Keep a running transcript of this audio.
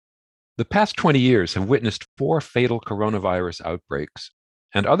The past 20 years have witnessed four fatal coronavirus outbreaks,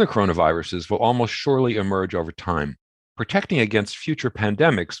 and other coronaviruses will almost surely emerge over time. Protecting against future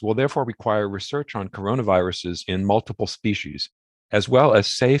pandemics will therefore require research on coronaviruses in multiple species, as well as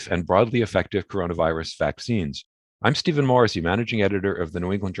safe and broadly effective coronavirus vaccines. I'm Stephen Morrissey, managing editor of the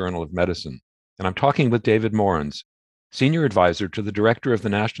New England Journal of Medicine, and I'm talking with David Morens, senior advisor to the director of the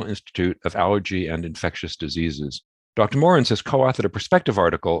National Institute of Allergy and Infectious Diseases. Dr. Morens has co-authored a perspective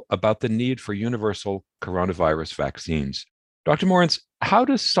article about the need for universal coronavirus vaccines. Dr. Morens, how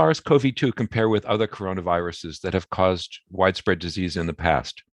does SARS-CoV-2 compare with other coronaviruses that have caused widespread disease in the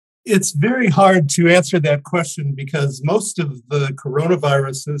past? It's very hard to answer that question because most of the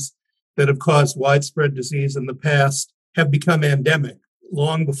coronaviruses that have caused widespread disease in the past have become endemic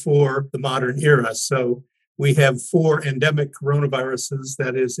long before the modern era. So we have four endemic coronaviruses,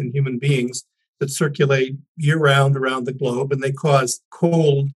 that is, in human beings, that circulate year-round around the globe, and they cause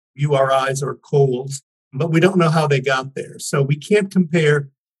cold URIs or colds, but we don't know how they got there. So we can't compare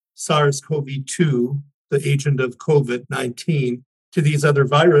SARS-CoV-2, the agent of COVID-19, to these other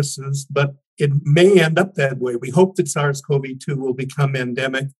viruses, but it may end up that way. We hope that SARS-CoV-2 will become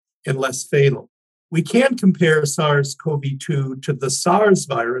endemic and less fatal. We can compare SARS-CoV-2 to the SARS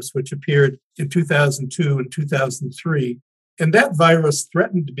virus, which appeared in 2002 and 2003. And that virus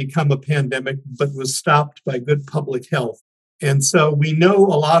threatened to become a pandemic, but was stopped by good public health. And so we know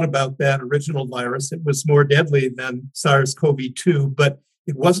a lot about that original virus. It was more deadly than SARS-CoV-2, but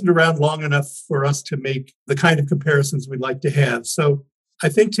it wasn't around long enough for us to make the kind of comparisons we'd like to have. So I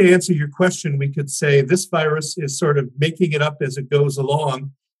think to answer your question, we could say this virus is sort of making it up as it goes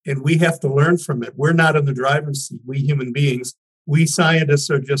along, and we have to learn from it. We're not in the driver's seat, we human beings. We scientists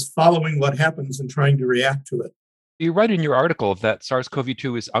are just following what happens and trying to react to it. You write in your article that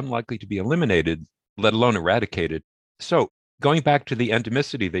SARS-CoV-2 is unlikely to be eliminated, let alone eradicated. So going back to the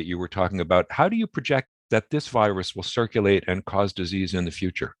endemicity that you were talking about, how do you project that this virus will circulate and cause disease in the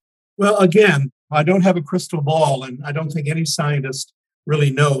future? Well, again, I don't have a crystal ball, and I don't think any scientist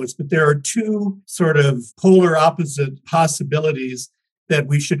really knows, but there are two sort of polar opposite possibilities that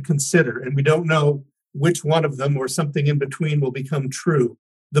we should consider, and we don't know which one of them or something in between will become true.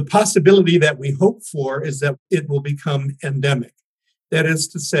 The possibility that we hope for is that it will become endemic. That is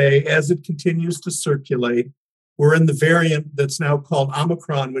to say, as it continues to circulate, we're in the variant that's now called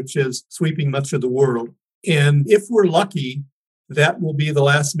Omicron, which is sweeping much of the world. And if we're lucky, that will be the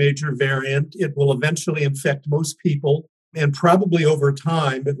last major variant. It will eventually infect most people, and probably over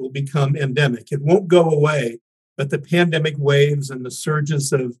time, it will become endemic. It won't go away, but the pandemic waves and the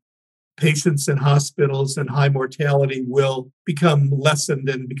surges of patients in hospitals and high mortality will become lessened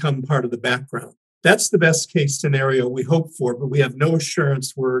and become part of the background. That's the best case scenario we hope for, but we have no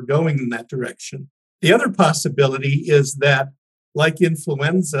assurance we're going in that direction. The other possibility is that, like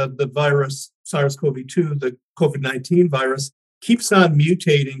influenza, the virus SARS-CoV-2, the COVID-19 virus, keeps on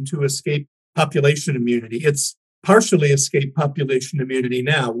mutating to escape population immunity. It's partially escaped population immunity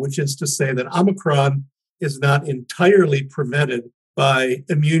now, which is to say that Omicron is not entirely prevented by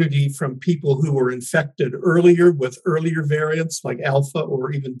immunity from people who were infected earlier with earlier variants like Alpha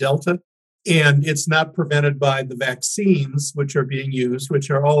or even Delta. And it's not prevented by the vaccines which are being used, which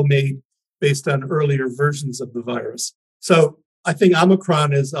are all made based on earlier versions of the virus. So I think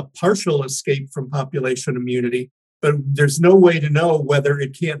Omicron is a partial escape from population immunity, but there's no way to know whether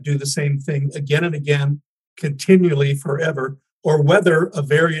it can't do the same thing again and again, continually forever, or whether a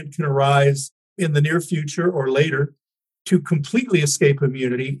variant can arise in the near future or later to completely escape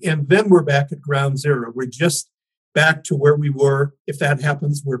immunity, and then we're back at ground zero. We're just back to where we were. If that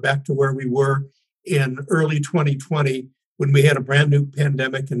happens, we're back to where we were in early 2020 when we had a brand new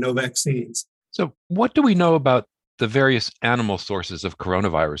pandemic and no vaccines. So what do we know about the various animal sources of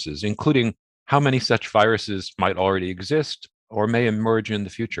coronaviruses, including how many such viruses might already exist or may emerge in the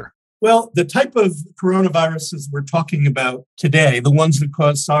future? Well, the type of coronaviruses we're talking about today, the ones that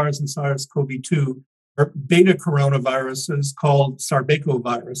cause SARS and SARS-CoV-2, are beta coronaviruses called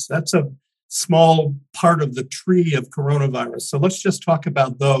sarbecovirus. That's a small part of the tree of coronavirus. So let's just talk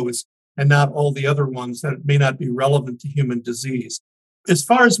about those and not all the other ones that may not be relevant to human disease. As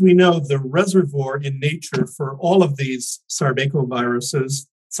far as we know, the reservoir in nature for all of these sarbecoviruses,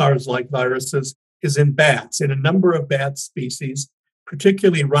 SARS-like viruses, is in bats, in a number of bat species,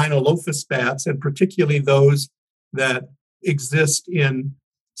 particularly rhinolophus bats, and particularly those that exist in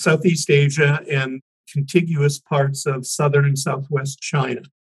Southeast Asia and contiguous parts of southern and southwest China.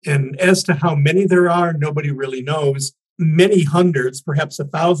 And as to how many there are, nobody really knows. Many hundreds, perhaps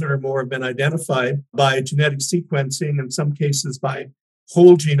 1,000 or more, have been identified by genetic sequencing, in some cases by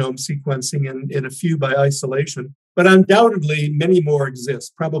whole genome sequencing, and in a few by isolation. But undoubtedly, many more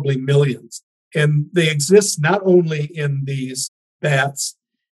exist, probably millions. And they exist not only in these bats,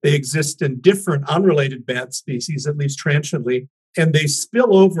 they exist in different unrelated bat species, at least transiently, and they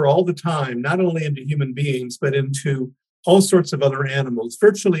spill over all the time, not only into human beings, but into all sorts of other animals.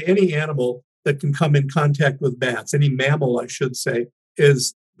 Virtually any animal that can come in contact with bats, any mammal, I should say,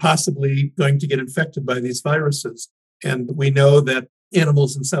 is possibly going to get infected by these viruses. And we know that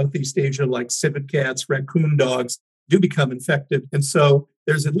animals in Southeast Asia, like civet cats, raccoon dogs, do become infected. And so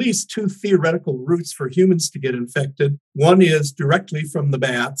there's at least two theoretical routes for humans to get infected. One is directly from the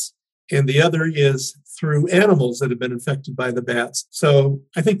bats, and the other is through animals that have been infected by the bats. So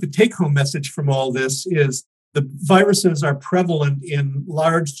I think the take-home message from all this is the viruses are prevalent in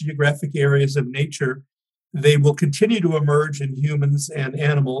large geographic areas of nature. They will continue to emerge in humans and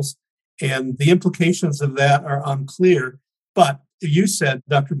animals, and the implications of that are unclear. But you said,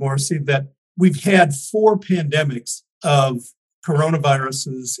 Dr. Morrissey, that we've had 4 pandemics of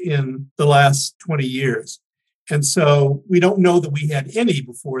coronaviruses in the last 20 years. And so we don't know that we had any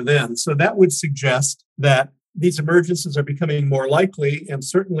before then. So that would suggest that these emergencies are becoming more likely and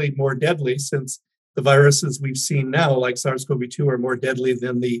certainly more deadly, since the viruses we've seen now, like SARS-CoV-2, are more deadly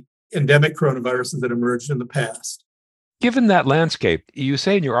than the endemic coronaviruses that emerged in the past. Given that landscape, you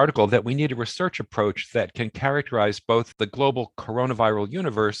say in your article that we need a research approach that can characterize both the global coronavirus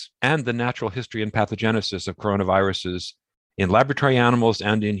universe and the natural history and pathogenesis of coronaviruses in laboratory animals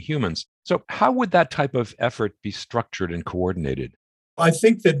and in humans. So how would that type of effort be structured and coordinated? I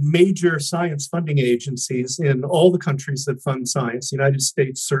think that major science funding agencies in all the countries that fund science, the United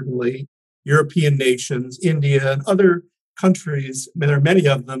States certainly, European nations, India, and other countries, there are many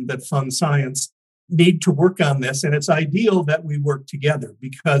of them that fund science, need to work on this. And it's ideal that we work together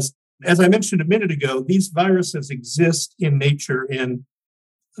because, as I mentioned a minute ago, these viruses exist in nature in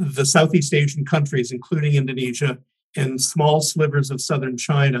the Southeast Asian countries, including Indonesia, and small slivers of southern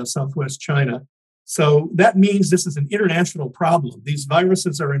China, southwest China. So that means this is an international problem. These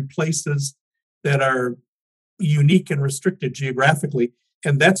viruses are in places that are unique and restricted geographically.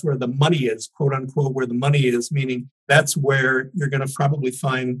 And that's where the money is, quote unquote, where the money is, meaning that's where you're going to probably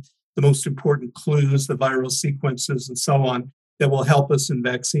find the most important clues, the viral sequences, and so on, that will help us in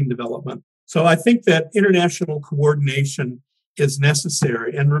vaccine development. So I think that international coordination is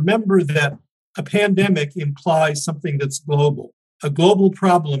necessary. And remember that a pandemic implies something that's global. A global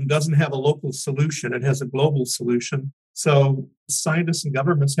problem doesn't have a local solution, it has a global solution. So scientists and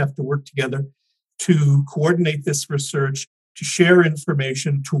governments have to work together to coordinate this research, to share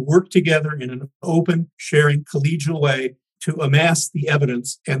information, to work together in an open, sharing, collegial way to amass the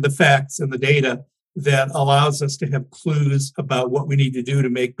evidence and the facts and the data that allows us to have clues about what we need to do to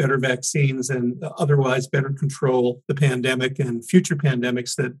make better vaccines and otherwise better control the pandemic and future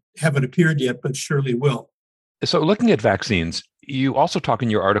pandemics that haven't appeared yet, but surely will. So looking at vaccines, you also talk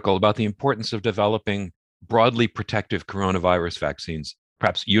in your article about the importance of developing broadly protective coronavirus vaccines,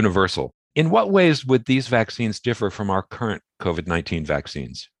 perhaps universal. In what ways would these vaccines differ from our current COVID-19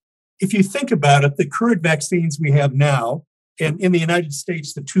 vaccines? If you think about it, the current vaccines we have now, and in the United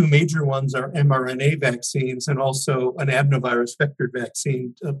States, the 2 major ones are mRNA vaccines and also an adenovirus vector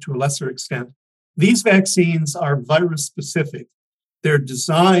vaccine to a lesser extent. These vaccines are virus specific. They're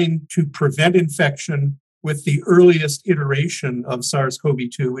designed to prevent infection with the earliest iteration of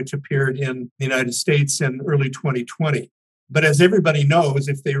SARS-CoV-2, which appeared in the United States in early 2020. But as everybody knows,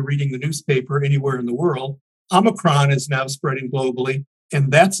 if they're reading the newspaper anywhere in the world, Omicron is now spreading globally,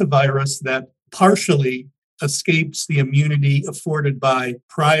 and that's a virus that partially escapes the immunity afforded by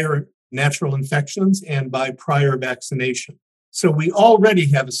prior natural infections and by prior vaccination. So we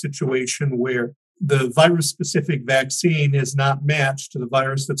already have a situation where the virus-specific vaccine is not matched to the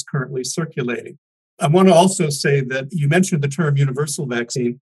virus that's currently circulating. I want to also say that you mentioned the term universal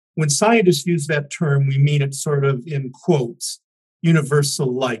vaccine. When scientists use that term, we mean it sort of in quotes,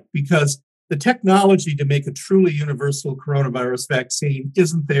 universal-like, because the technology to make a truly universal coronavirus vaccine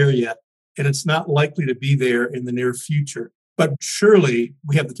isn't there yet, and it's not likely to be there in the near future. But surely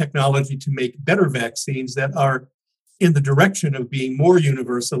we have the technology to make better vaccines that are in the direction of being more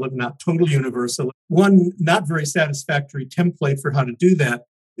universal, if not total universal. One not very satisfactory template for how to do that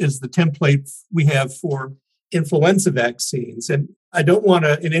is the template we have for influenza vaccines. And I don't want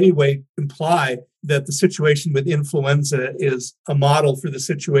to in any way imply that the situation with influenza is a model for the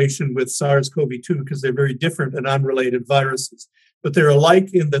situation with SARS-CoV-2, because they're very different and unrelated viruses. But they're alike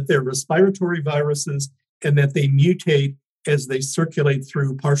in that they're respiratory viruses and that they mutate as they circulate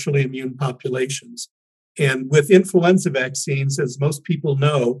through partially immune populations. And with influenza vaccines, as most people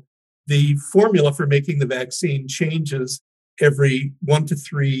know, the formula for making the vaccine changes every 1 to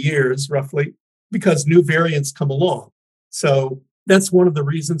 3 years, roughly. because new variants come along. So that's one of the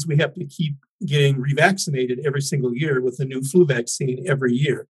reasons we have to keep getting revaccinated every single year with a new flu vaccine every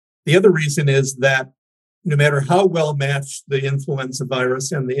year. The other reason is that no matter how well matched the influenza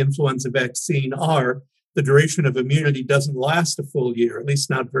virus and the influenza vaccine are, the duration of immunity doesn't last a full year, at least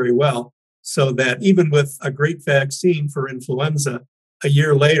not very well. So that even with a great vaccine for influenza, a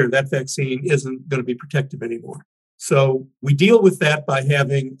year later, that vaccine isn't going to be protective anymore. So we deal with that by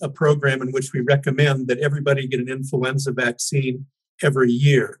having a program in which we recommend that everybody get an influenza vaccine every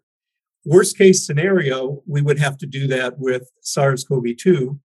year. Worst case scenario, we would have to do that with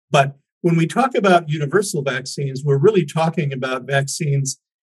SARS-CoV-2. But when we talk about universal vaccines, we're really talking about vaccines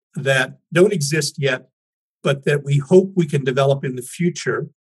that don't exist yet, but that we hope we can develop in the future.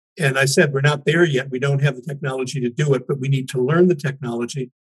 And I said, we're not there yet. We don't have the technology to do it, but we need to learn the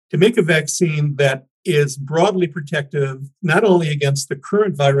technology to make a vaccine that is broadly protective, not only against the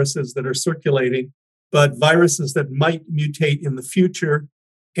current viruses that are circulating, but viruses that might mutate in the future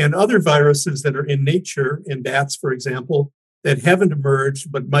and other viruses that are in nature, in bats, for example, that haven't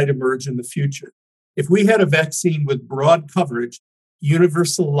emerged but might emerge in the future. If we had a vaccine with broad coverage,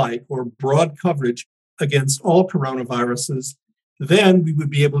 universal-like or broad coverage against all coronaviruses, then we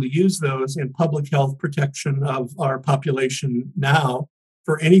would be able to use those in public health protection of our population now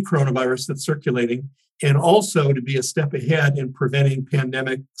for any coronavirus that's circulating, and also to be a step ahead in preventing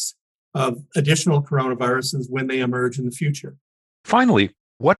pandemics of additional coronaviruses when they emerge in the future. Finally,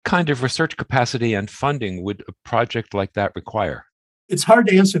 what kind of research capacity and funding would a project like that require? It's hard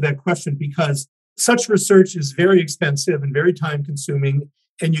to answer that question because such research is very expensive and very time-consuming,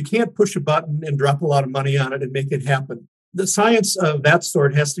 and you can't push a button and drop a lot of money on it and make it happen. The science of that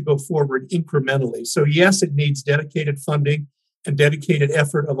sort has to go forward incrementally. So yes, it needs dedicated funding and dedicated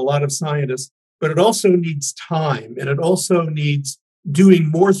effort of a lot of scientists, but it also needs time, and it also needs doing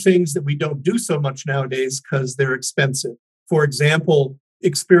more things that we don't do so much nowadays because they're expensive. For example,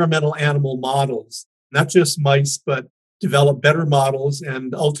 experimental animal models, not just mice, but develop better models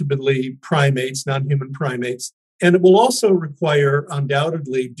and ultimately primates, non-human primates. And it will also require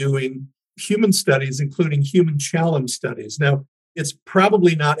undoubtedly doing human studies, including human challenge studies. Now, it's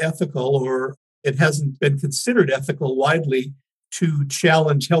probably not ethical, or it hasn't been considered ethical widely to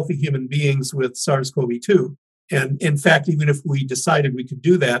challenge healthy human beings with SARS-CoV-2. And in fact, even if we decided we could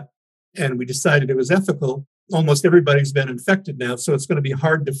do that and we decided it was ethical, almost everybody's been infected now. So it's going to be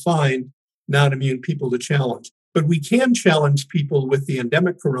hard to find non-immune people to challenge. But we can challenge people with the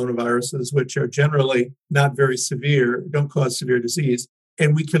endemic coronaviruses, which are generally not very severe, don't cause severe disease.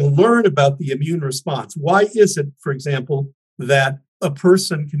 And we can learn about the immune response. Why is it, for example, that a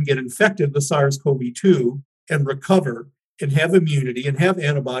person can get infected with SARS-CoV-2 and recover and have immunity and have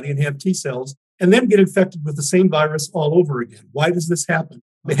antibody and have T cells and then get infected with the same virus all over again? Why does this happen?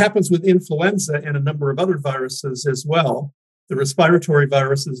 It happens with influenza and a number of other viruses as well, the respiratory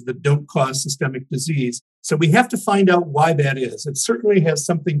viruses that don't cause systemic disease. So we have to find out why that is. It certainly has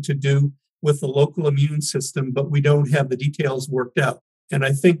something to do with the local immune system, but we don't have the details worked out. And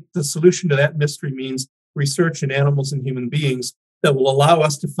I think the solution to that mystery means research in animals and human beings that will allow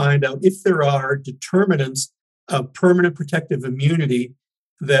us to find out if there are determinants of permanent protective immunity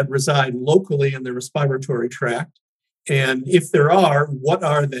that reside locally in the respiratory tract. And if there are, what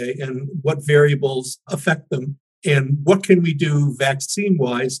are they and what variables affect them? And what can we do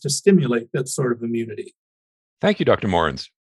vaccine-wise to stimulate that sort of immunity? Thank you, Dr. Morens.